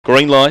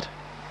Green light.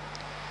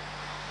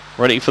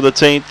 Ready for the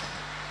 10th.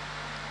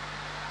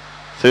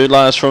 Third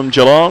last from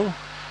Geelong.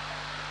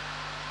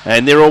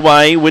 And they're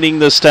away. Winning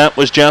the start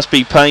was Just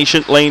Be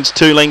Patient. Leans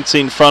 2 lengths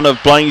in front of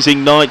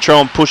Blazing Nitro,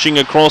 and pushing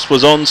across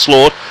was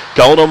Onslaught.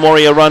 Golden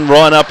Warrior run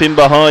right up in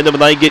behind them,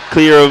 and they get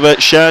clear of it.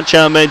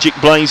 Char Magic,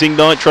 Blazing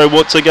Nitro,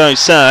 What's a Go,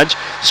 Sarge,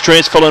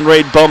 Stressful and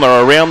Red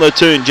Bomber around the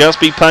turn. Just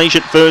Be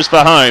Patient first for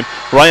home.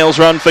 Rails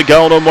run for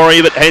Golden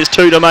Warrior, but has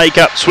 2 to make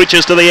up.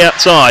 Switches to the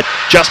outside.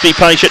 Just Be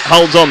Patient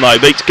holds on though.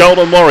 Beats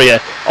Golden Warrior,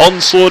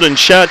 Onslaught and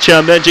Char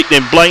Magic,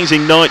 then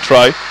Blazing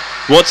Nitro.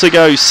 What's a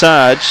Go,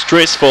 Sarge,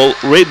 Stressful,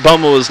 Red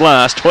Bomber was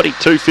last.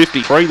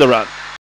 22.53 the run.